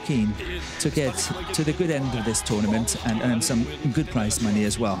 very keen to get to the good end of this tournament and earn some good prize money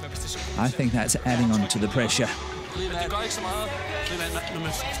as well. I think that's adding on to the pressure.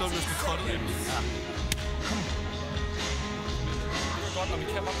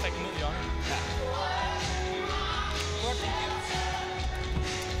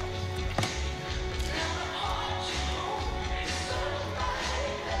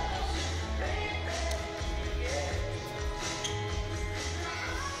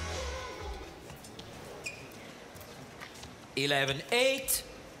 (11-8).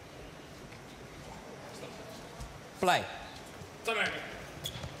 Play.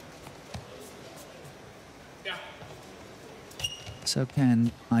 So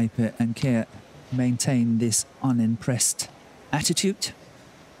can Eipe and Kjaer maintain this unimpressed attitude?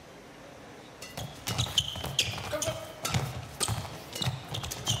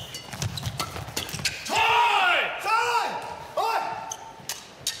 Time!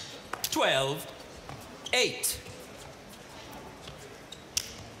 12-8.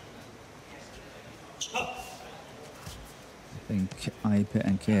 I think Eipe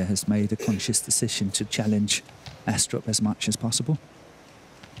and Kjaer has made a conscious decision to challenge Astrup as much as possible.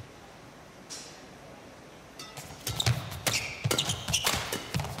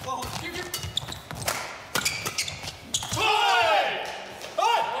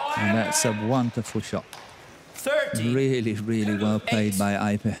 And that's a wonderful shot. 30. Really, really well played by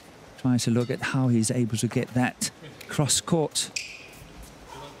Eipe. Trying to look at how he's able to get that cross court.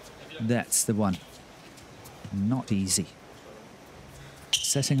 That's the one. Not easy.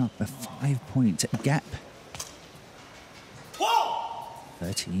 Setting up a 5-point gap.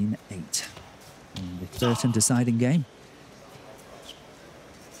 13-8. In the third and deciding game.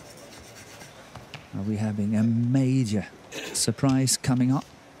 Are we having a major surprise coming up?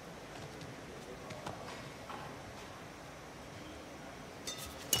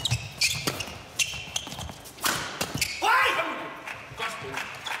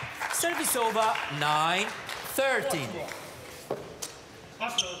 Service over. 9-13.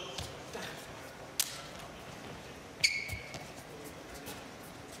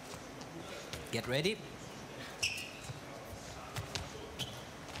 Get ready.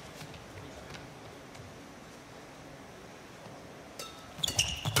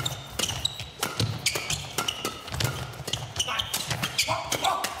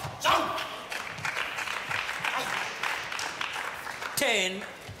 Ten,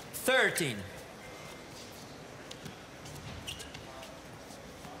 13.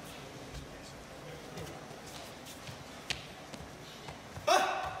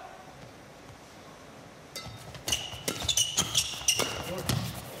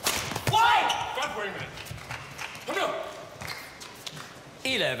 Come on.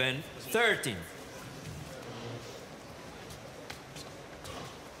 11-13.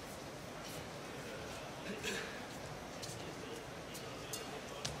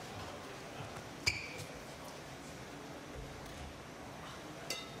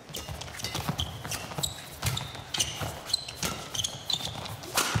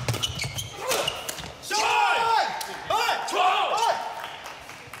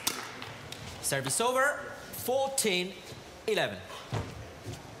 Service over. 14-11.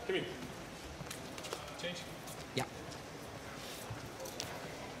 Come in. Change. Yeah.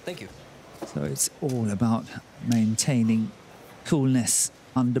 Thank you. So it's all about maintaining coolness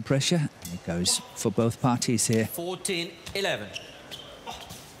under pressure. And it goes for both parties here. 14-11.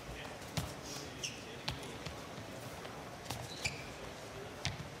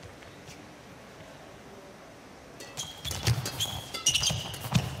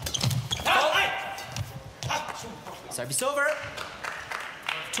 Service over.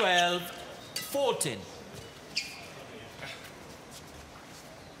 12-14.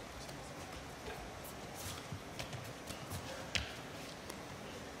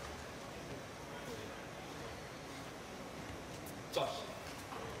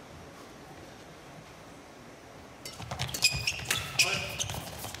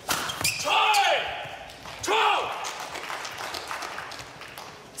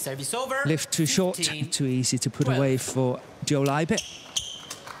 Service over. Lift too short, 15, too easy to put 12. away for Joel Eipe.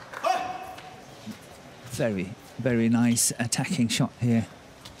 Very, very nice attacking shot here.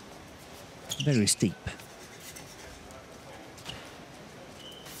 Very steep.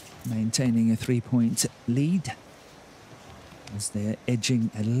 Maintaining a 3-point lead as they're edging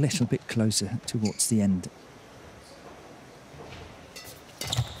a little bit closer towards the end.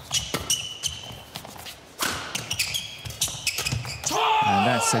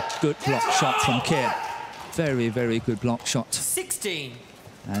 That's a good block shot from Kjaer. Very, very good block shot. 16.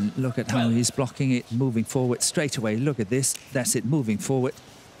 And look at how he's blocking it, moving forward straight away. Look at this. That's it, moving forward.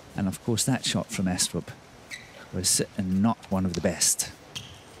 And of course, that shot from Astrup was not one of the best.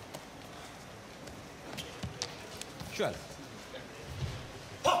 12.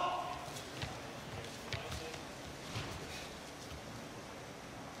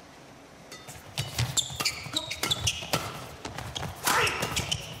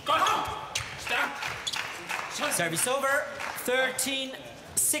 Service over,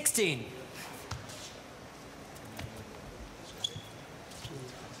 13-16.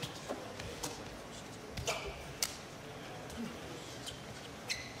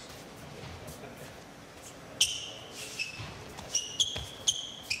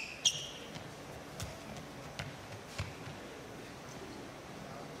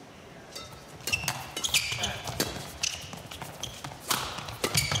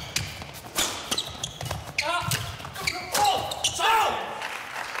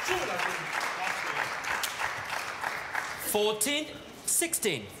 Fourteen,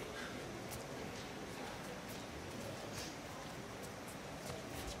 16.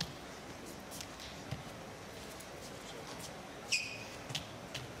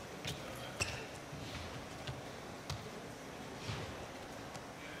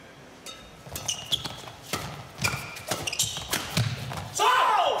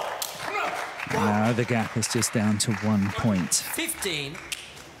 Now the gap is just down to 1 point. 15,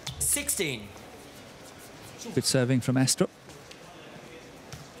 16. Good serving from Astrup.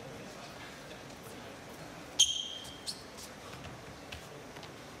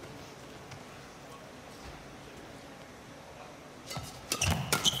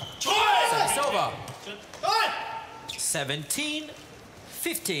 Service over. 17,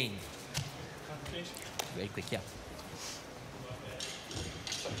 15. Very quick, yeah.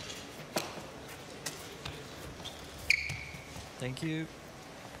 Thank you.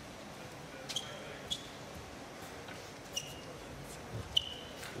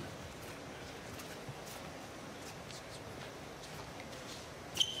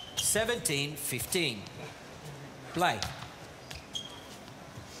 Seventeen, 15. Play.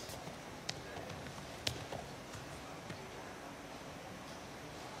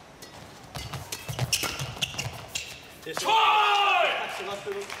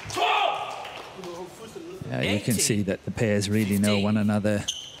 You can see that the pairs really know one another.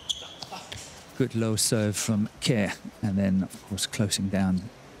 Good low serve from Kjaer, and then of course closing down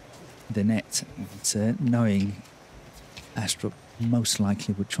the net. And, knowing Astrup most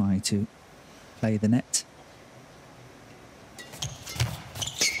likely would try to play the net.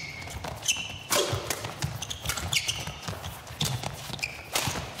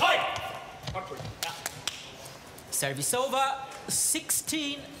 Service over,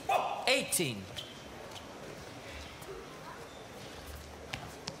 16, 18.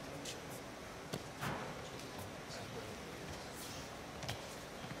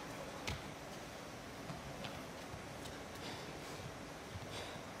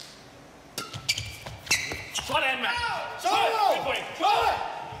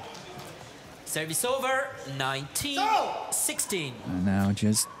 Service over, 19, 16. And now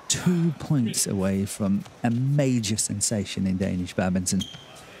just 2 points away from a major sensation in Danish badminton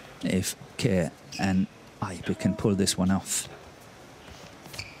if Kjaer and Eipe can pull this one off.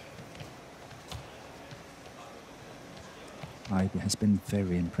 Eipe has been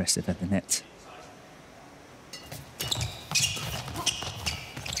very impressive at the net.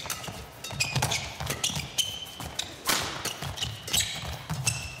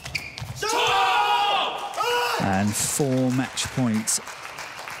 And 4 match points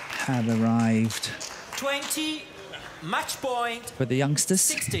have arrived. 20, match point. For the youngsters.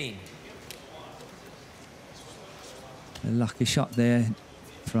 16. A lucky shot there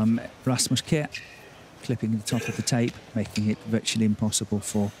from Rasmussen Kjaer, clipping the top of the tape, making it virtually impossible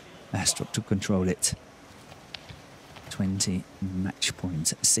for Astrup to control it. 20 match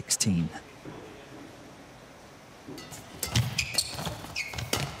points, 16.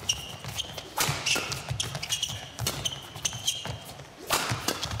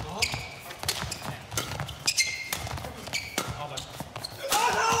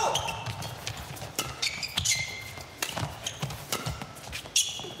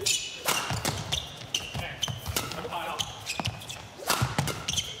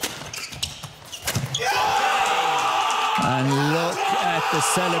 And look at the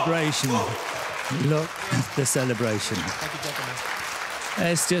celebration. Look at the celebration. Thank you,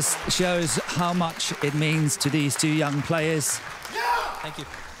 gentlemen. It just shows how much it means to these two young players. Thank you.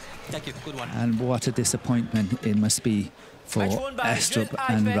 Thank you. Good one. And what a disappointment it must be for Astrup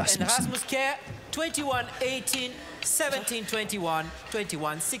and Rasmussen. Kjaer, 21-18, 17-21,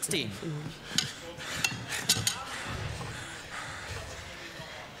 21-16.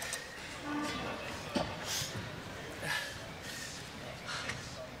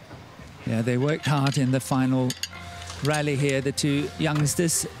 Yeah, they worked hard in the final rally here, the two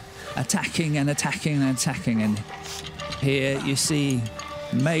youngsters, attacking and attacking and attacking. And here you see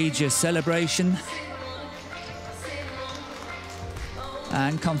major celebration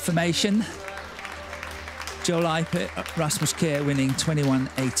and confirmation. Joel Eipe, Rasmus Kjaer winning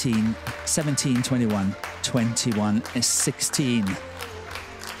 21-18, 17-21, 21-16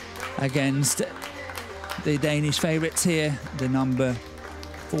 against the Danish favourites here, the number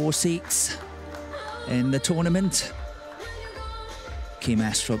 4 seats in the tournament, Kim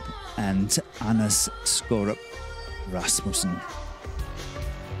Astrup and Anders Skorup Rasmussen.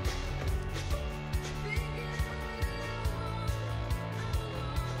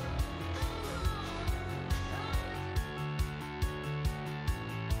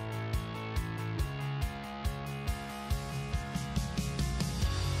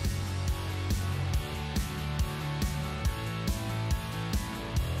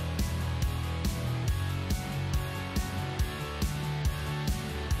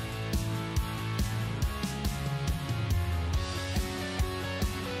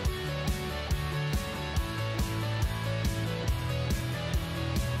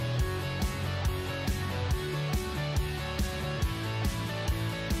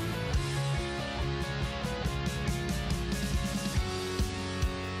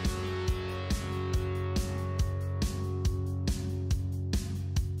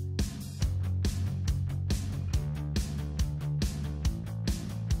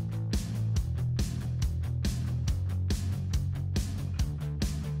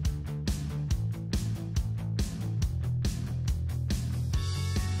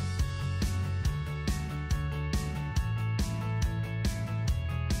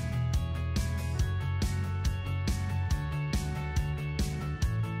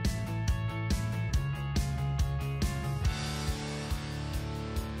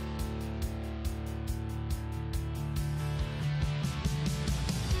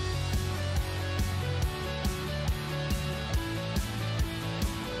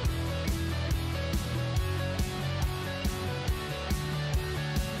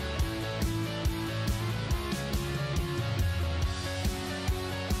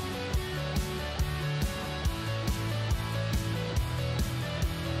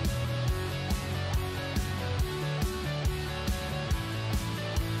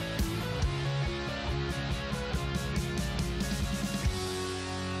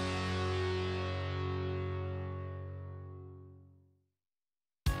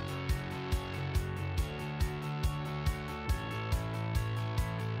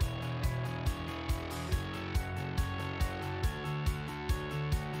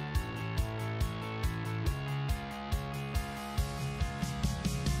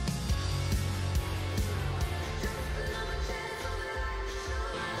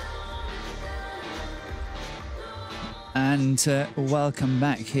 And welcome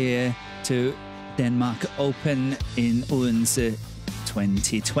back here to Denmark Open in Odense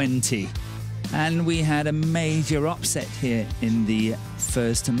 2020. And we had a major upset here in the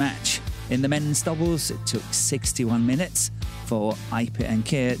first match. In the men's doubles, it took 61 minutes for Eipe and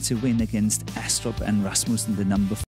Kjaer to win against Astrup and Rasmussen, the number 4.